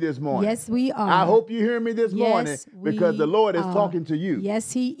hearing me this morning? Yes, we are. I hope you hear me this morning, because the Lord is talking to you. Yes,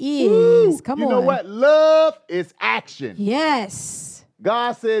 he is. Woo! Come on. You know what? Love is action. Yes.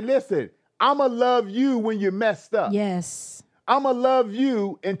 God said, listen, I'm going to love you when you're messed up. Yes. I'm going to love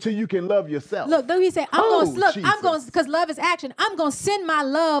you until you can love yourself. Look, don't he say, because love is action. I'm going to send my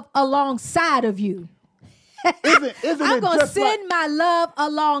love alongside of you. Isn't I'm it going to just send my love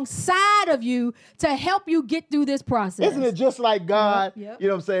alongside of you to help you get through this process. Isn't it just like God? Yep. You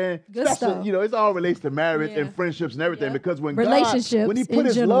know what I'm saying? Good stuff. You know, it's all relates to marriage Yeah. and friendships and everything. Yep. Because when Relationships when he in put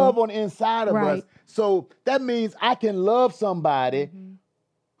his general. love on the inside of Right. us, so that means I can love somebody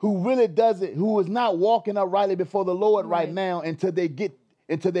who really doesn't, who is not walking uprightly before the Lord right now until they get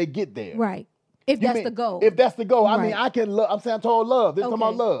there. Right. If You that's mean- the goal. If that's the goal. I mean, Right. I can love. I'm saying I'm talking love. This is talking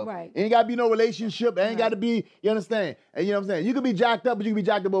about Okay, love. right. It ain't got to be no relationship. It ain't got to be, you understand? And you know what I'm saying? You can be jacked up, but you can be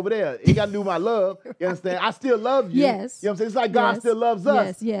jacked up over there. It ain't got to do with my love. You understand? I still love you. Yes. You know what I'm saying? It's like God Yes. still loves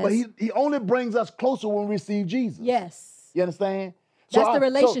us. Yes, But yes. he only brings us closer when we receive Jesus. Yes. You understand? That's the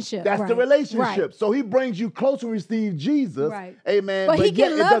relationship, that's the right, relationship. right. So he brings you closer to receive Jesus. Right. Amen. But he yet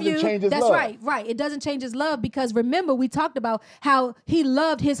can it love doesn't you. change his That's love. right. It doesn't change his love because remember we talked about how he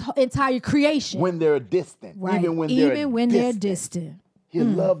loved his entire creation. When they're distant. right. Even when they're distant. He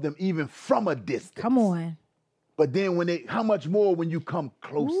loved them even from a distance. Come on. But then how much more when you come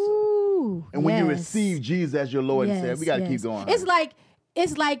closer? Ooh, And when you yes. receive Jesus as your Lord and Savior, we got to yes. keep going.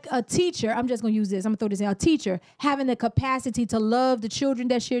 It's like a teacher. I'm just going to use this. I'm going to throw this in. A teacher having the capacity to love the children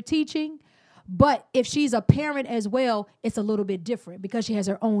that she's teaching. But if she's a parent as well, it's a little bit different because she has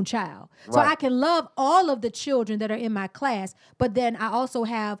her own child. So Right. I can love all of the children that are in my class, but then I also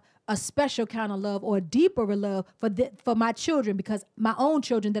have a special kind of love or a deeper love for my children because my own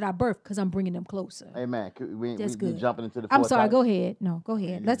children that I birthed because I'm bringing them closer. Amen. We That's good. jumping into the I'm fourth sorry. type? Go ahead. No, go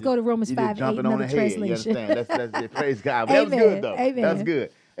ahead. Let's go to Romans You 5:8, just jumping on another the head. You translation. understand? That's it. Praise God. But that was good, though. Amen. That's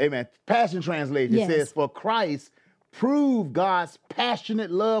good. Amen. Passion Translation Yes. says, for Christ proved God's passionate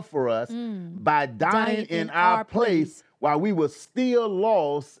love for us by dying in our place while we were still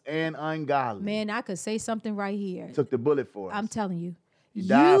lost and ungodly. Man, I could say something right here. Took the bullet for us. I'm telling you. He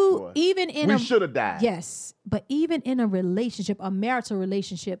died for us. Even in We should have died. Yes, but even in a relationship, a marital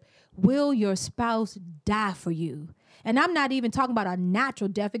relationship, will your spouse die for you? And I'm not even talking about a natural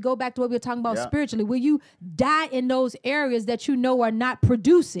death. It go back to what we were talking about Yeah. spiritually. Will you die in those areas that you know are not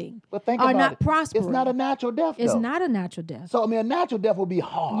producing, But think are about not it. prospering? It's not a natural death, It's though. not a natural death. So, I mean, a natural death would be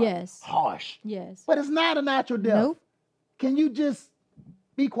hard. Yes. Harsh. Yes. But it's not a natural death. Nope. Can you just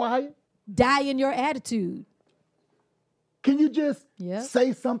be quiet? Die in your attitude. Can you just Yep.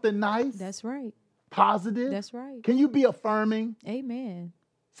 say something nice? That's right. positive? That's right. Can you be affirming? Amen.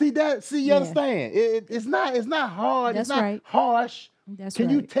 You Yeah. understand? It's not hard. That's it's not right. harsh. That's Can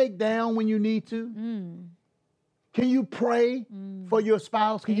you right. take down when you need to? Can you pray for your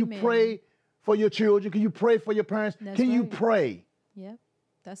spouse? Can Amen. you pray for your children? Can you pray for your parents? That's Can you right. pray? Yep.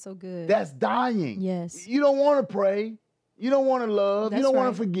 That's so good. That's dying. Yes. You don't want to pray. You don't want to love. You That's don't want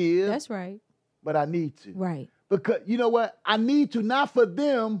right. to forgive. That's right. But I need to. Right. Because you know what? I need to, not for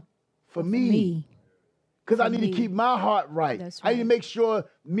them, for me. Because I For need me. to keep my heart right. That's I need to right. make sure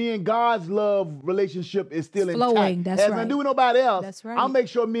me and God's love relationship is still Flowing. intact. That's Has right. nothing to do with nobody else. That's right. I'll make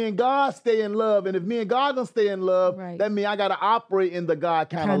sure me and God stay in love. And if me and God don't stay in love, Right. that means I got to operate in the God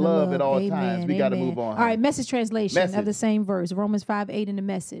kind of Kinda love at all Amen. times. We got to Amen. move on. All right, message translation Message. of the same verse, Romans 5:8 in the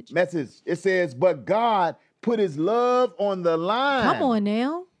message. Message. It says, but God put his love on the line Come on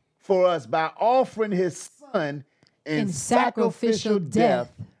now. for us by offering his son in In sacrificial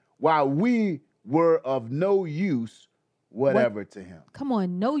death while we were of no use whatever to him. Come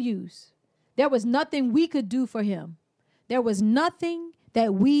on, no use. There was nothing we could do for him. There was nothing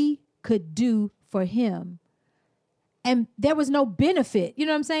that we could do for him. And there was no benefit. You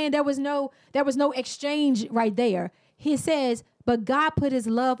know what I'm saying? There was no exchange right there. He says, but God put his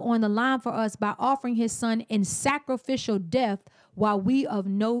love on the line for us by offering his son in sacrificial death while we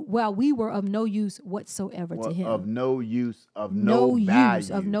were of no use whatsoever to him. Of no use, of no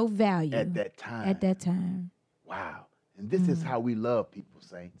value. Of no value. At that time. At that time. Wow. And this is how we love people,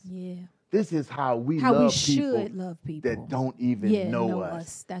 saints. Yeah. This is how we How we love should love people. that don't even know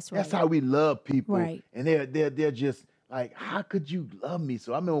us. That's right. That's how we love people. Right. And they're just like, how could you love me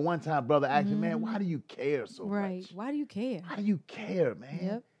so? I remember one time brother asked me, man, why do you care so Right. much? Why do you care? Why do you care, man?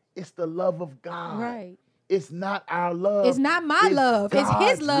 Yep. It's the love of God. Right. It's not our love. It's not my love. It's his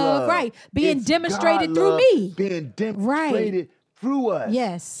God's love. Right. Being It's demonstrated God's through love me. Being demonstrated through us.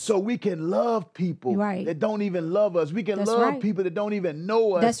 Yes. So we can love people Right. that don't even love us. We can That's love right. people that don't even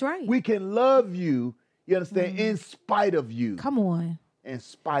know us. That's right. We can love you, you understand, in spite of you. Come on. In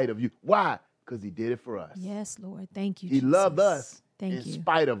spite of you. Why? Because he did it for us. Yes, Lord. Thank you. He Jesus. loved us Thank in you.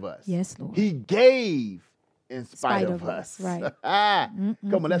 spite of us. Yes, Lord. He gave in spite of us. Right. Come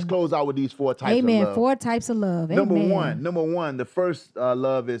on, let's close out with these 4 types Amen. of love. 4 types of love. Number Amen. one, the first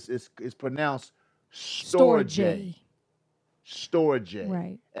love is pronounced storge. Storge.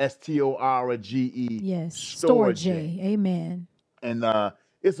 Right. STORGE. Yes. Storge. Amen. And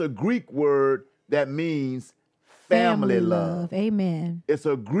it's a Greek word that means family love. Amen. It's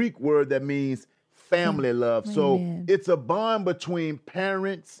a Greek word that means family love. So Amen. it's a bond between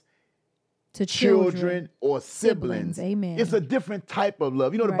parents, To children, or siblings. Amen. It's a different type of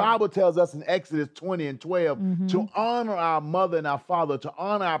love. You know, the Right. Bible tells us in Exodus 20 and 12 to honor our mother and our father, to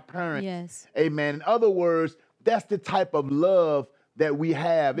honor our parents. Yes. Amen. In other words, that's the type of love that we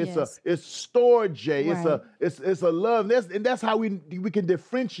have. It's Yes. it's storge. Right. It's a love. And that's how we can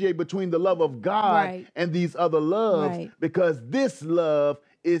differentiate between the love of God Right. and these other loves, Right. because this love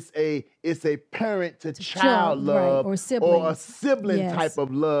is a parent to child child, right, love, or a siblings. sibling Yes. type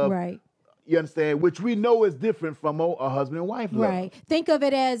of love. Right. You understand? Which we know is different from a husband and wife love. Right. Think of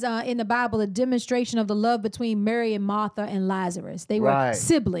it as in the Bible a demonstration of the love between Mary and Martha and Lazarus. They were Right.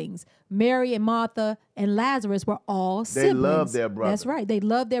 siblings. Mary and Martha and Lazarus were all siblings. loved their brother. That's right. They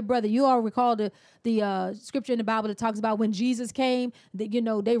loved their brother. You all recall the scripture in the Bible that talks about when Jesus came,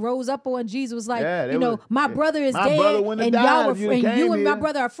 that, they rose up on Jesus, was like, Yeah, my brother is my dead, brother wouldn't and have died y'all if you were, and came you and my here.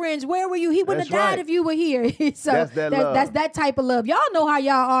 brother are friends. Where were you? He wouldn't That's have died right. if you were here. So That's that love. that's that type of love. Y'all know how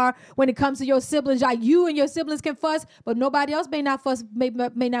y'all are when it comes to your siblings. Like you and your siblings can fuss, but nobody else may not fuss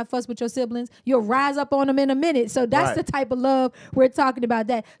with your siblings. You'll rise up on them in a minute. So that's Right. the type of love we're talking about.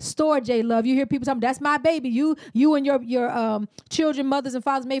 That storge love. You hear people talking, that's my baby. You and your children, mothers and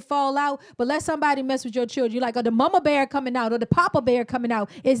fathers may fall out, but let somebody mess with your children. You're like, oh, the mama bear coming out or the papa bear coming out.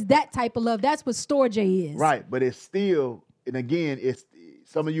 It's that type of love. That's what storge is. Right, but it's still, and again, it's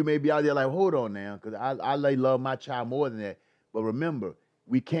some of you may be out there like, hold on now, because I love my child more than that. But remember,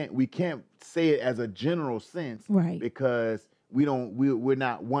 we can't say it as a general sense, Right. Because we're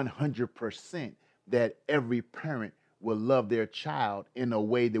not 100% that every parent will love their child in a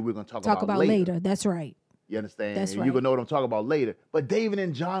way that we're going to talk about later. That's right. You understand? That's And right. you're going to know what I'm talking about later. But David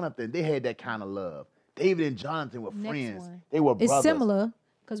and Jonathan, they had that kind of love. David and Jonathan were Next friends. one. They were brothers. It's similar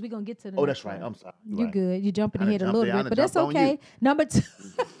because we're going to get to the Oh, next that's right. one. I'm sorry. You're right. good. You're jumping I done ahead a jumped little in. I bit, done but that's jumped on okay. you. Number 2.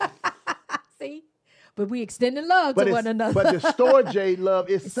 See? But we extending love to one another. But the storge love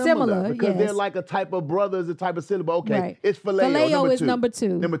is similar because yes. they're like a type of brothers, a type of syllable. Okay, Right. it's phileo. Phileo is number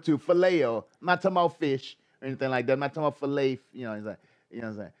 2. Number 2, phileo. I'm not talking about fish or anything like that. I'm not talking about filet. You know what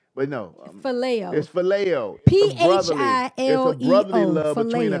I'm saying? But no. Phileo. It's phileo. P-H-I-L-E-O, It's a brotherly love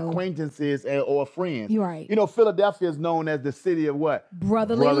between phileo. acquaintances or friends. You're right. You know, Philadelphia is known as the city of what?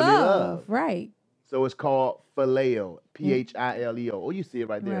 Brotherly love. Right. So it's called phileo. Phileo. Oh, you see it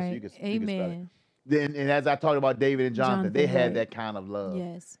right there. So Right. you can spell it. Amen. Then, and as I talked about David and Jonathan, they Jonathan, had right. that kind of love.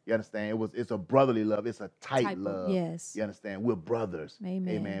 Yes. You understand? It's a brotherly love. It's a tight Type of- love. yes. You understand? We're brothers.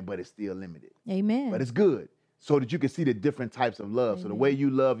 Amen. But it's still limited. Amen. But it's good. So that you can see the different types of love. So the way you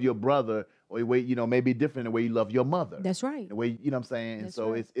love your brother, or the way, may be different than the way you love your mother. That's right. The way, you know what I'm saying? And That's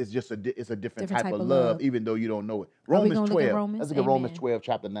so right. it's just a different type of of love, love. even though you don't know it. Are we Romans gonna look at 12. Romans? Let's look at Romans Amen. 12,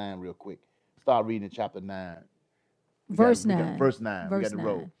 chapter 9 real quick. Start reading chapter 9. Verse 9. Verse 9. We Verse got the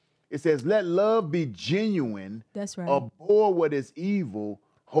road. 9. It says, let love be genuine. That's right. Abhor what is evil.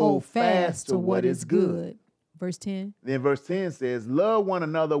 Hold fast to what is good. Verse 10. Then verse 10 says, love one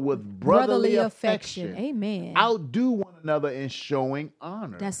another with brotherly affection. Amen. Outdo one another in showing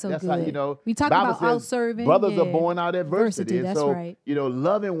honor. That's so How, good. We talk Bible about says outserving, brothers are yeah. born out of adversity. Adversity, And that's so, right.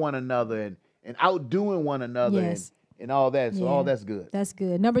 Loving one another and outdoing one another Yes. and all that. So Yeah. all that's good. That's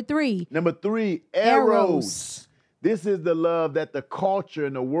good. Number 3. Number 3, Eros. eros. This is the love that the culture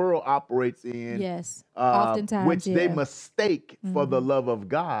and the world operates in. Yes. Oftentimes, which they yeah. mistake for the love of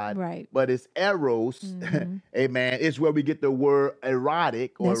God. Right. But it's eros. Amen. It's where we get the word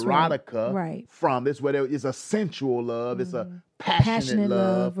erotic or That's right. erotica Right. from. It's where it's a sensual love. It's a passionate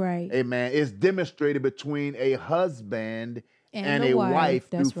love. right. Amen. It's demonstrated between a husband and a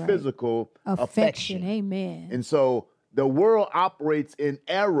wife That's through right. physical affection. Amen. And so the world operates in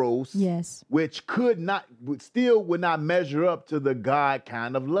eros, Yes. which still would not measure up to the God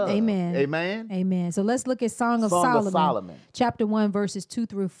kind of love. Amen. Amen. Amen. So let's look at Song of Solomon. Chapter 1, verses 2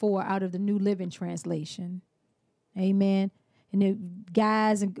 through 4 out of the New Living Translation. Amen. And if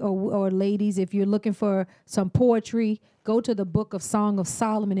guys or ladies, if you're looking for some poetry, go to the book of Song of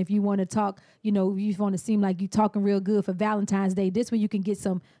Solomon. If you want to talk, you want to seem like you're talking real good for Valentine's Day. This way you can get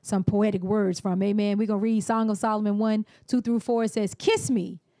some poetic words from. Amen. We're going to read Song of Solomon 1, 2 through 4. It says, kiss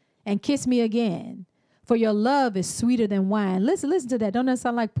me and kiss me again, for your love is sweeter than wine. Listen to that. Don't that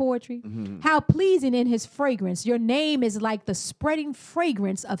sound like poetry? How pleasing in his fragrance. Your name is like the spreading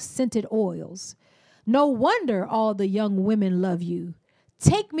fragrance of scented oils. No wonder all the young women love you.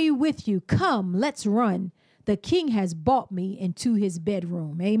 Take me with you. Come, let's run. The king has brought me into his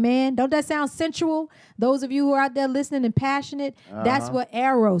bedroom. Amen. Don't that sound sensual? Those of you who are out there listening and passionate, that's what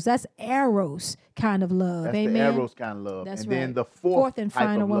that's Eros kind of love. That's Amen. the Eros kind of love. That's and right. then the fourth and type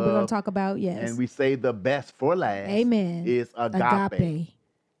final of one we're going love, to talk about, yes. and we say the best for last. Amen. Is agape.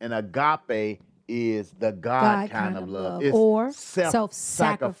 And agape is the God kind of love. It's or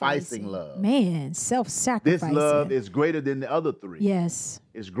self-sacrificing love. Man, self-sacrificing. This love is greater than the other three. Yes.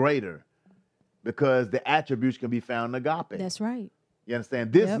 It's greater because the attributes can be found in agape. That's right. You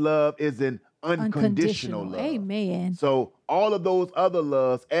understand? This love is an unconditional love. Amen. So all of those other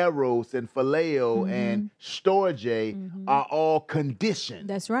loves, eros and phileo and storge, are all conditioned.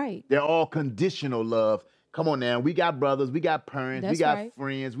 That's right. They're all conditional love. Come on now. We got brothers, we got parents, we got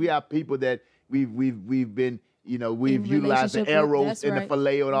friends, we have people that we've been, we've utilized the eros and the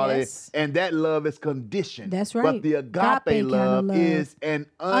phileo and all that. And that love is conditioned. That's right. But the agape love is an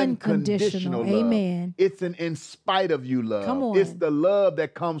unconditional love. Amen. It's an in spite of you love. Come on. It's the love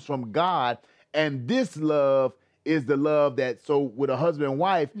that comes from God. And this love is the love that, so with a husband and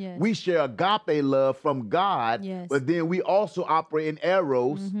wife, we share agape love from God, but then we also operate in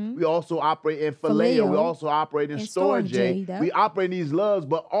eros, we also operate in phileo, we also operate in storge. We operate in these loves,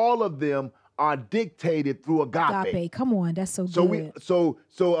 but all of them are dictated through agape. Come on, that's so good. So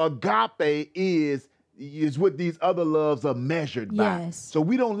agape is what these other loves are measured by. So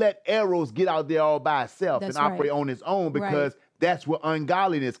we don't let eros get out there all by itself and operate on its own, because that's where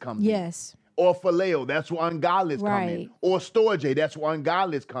ungodliness comes in. Or phileo, that's where ungodliness come in. Or storge, that's where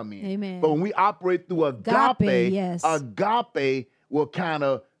ungodliness come in. Amen. But when we operate through agape, agape will kind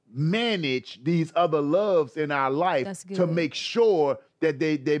of manage these other loves in our life to make sure that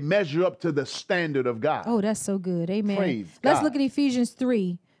they measure up to the standard of God. Oh, that's so good. Amen. Praise Let's God. look at Ephesians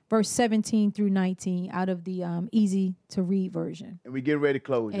 3, verse 17 through 19 out of the easy to read version. And we get ready to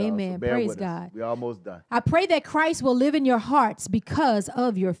close, y'all. Amen. So bear Praise with God. us. We're almost done. I pray that Christ will live in your hearts because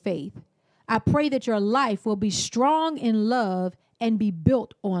of your faith. I pray that your life will be strong in love and be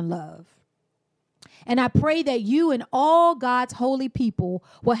built on love. And I pray that you and all God's holy people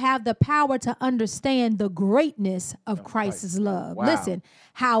will have the power to understand the greatness of Christ's love. Wow. Listen,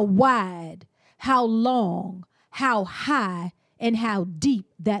 how wide, how long, how high, and how deep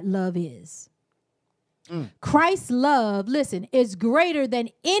that love is. Christ's love, listen, is greater than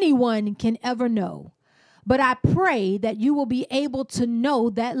anyone can ever know. But I pray that you will be able to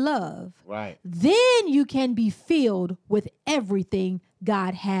know that love. Right. Then you can be filled with everything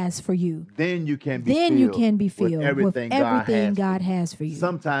God has for you. Then you can be filled with everything God has for you.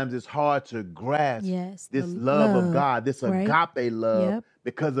 Sometimes it's hard to grasp this the love of God, this agape love, Yep.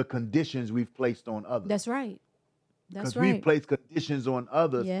 because of conditions we've placed on others. That's right. That's Because right. we've placed conditions on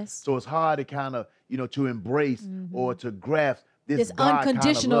others. Yes. So it's hard to kind of, to embrace or to grasp this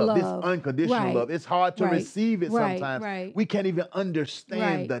unconditional God kind of love. This unconditional Right. love. It's hard to Right. receive it Right. sometimes. Right. We can't even understand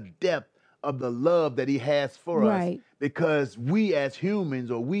Right. the depth of the love that he has for Right. us, because we as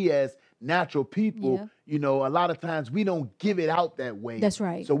humans, or we as natural people, a lot of times we don't give it out that way. That's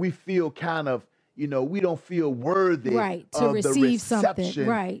right. So we feel kind of, we don't feel worthy to of receive the reception,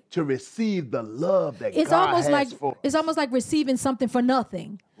 something. to receive the love that It's God almost has like for us. it's almost like receiving something for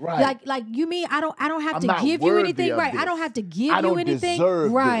nothing. Right. Like you mean I don't have I'm to not give you worthy anything. of Right. I this. don't have to give I you don't anything.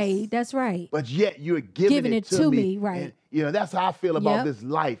 deserve Right. this. That's right. But yet you're giving it to me. Right. And, that's how I feel about Yep. this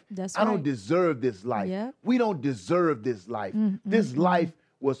life. That's I don't right. deserve this life. Yep. We don't deserve this life. This life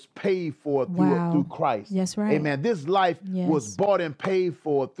was paid for through Christ. That's right. Amen. This life was bought and paid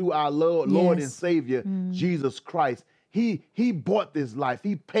for through our Lord and Savior, Jesus Christ. He bought this life.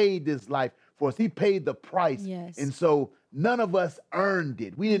 He paid this life for us. He paid the price. Yes. And so none of us earned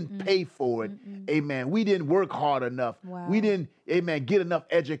it. We didn't pay for it. Amen. We didn't work hard enough. Wow. We didn't, get enough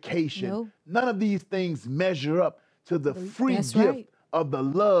education. Nope. None of these things measure up to the free That's gift right. of the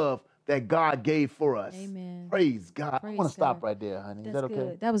love that God gave for us. Amen. Praise God. I Praise want to stop God. right there, honey. Is That's that okay?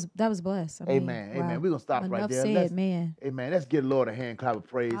 good. That was blessed. I mean, Amen. wow. Amen. We're going to stop right Enough there. said, man. Amen. Let's give the Lord a hand clap of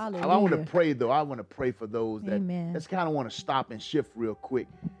praise. I want to Hallelujah. pray, though. I want to pray for those that Amen. just kind of want to stop and shift real quick,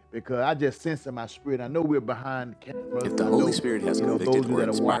 because I just sense in my spirit. I know we're behind the camera. If the Holy Spirit has convicted or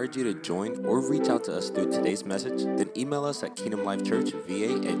inspired you to join or reach out to us through today's message, then email us at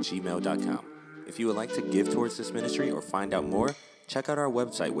kingdomlifechurchva@gmail.com. If you would like to give towards this ministry or find out more, check out our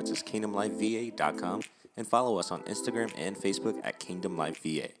website, which is kingdomlifeva.com, and follow us on Instagram and Facebook at Kingdom Life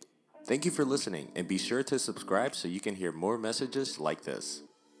VA. Thank you for listening, and be sure to subscribe so you can hear more messages like this.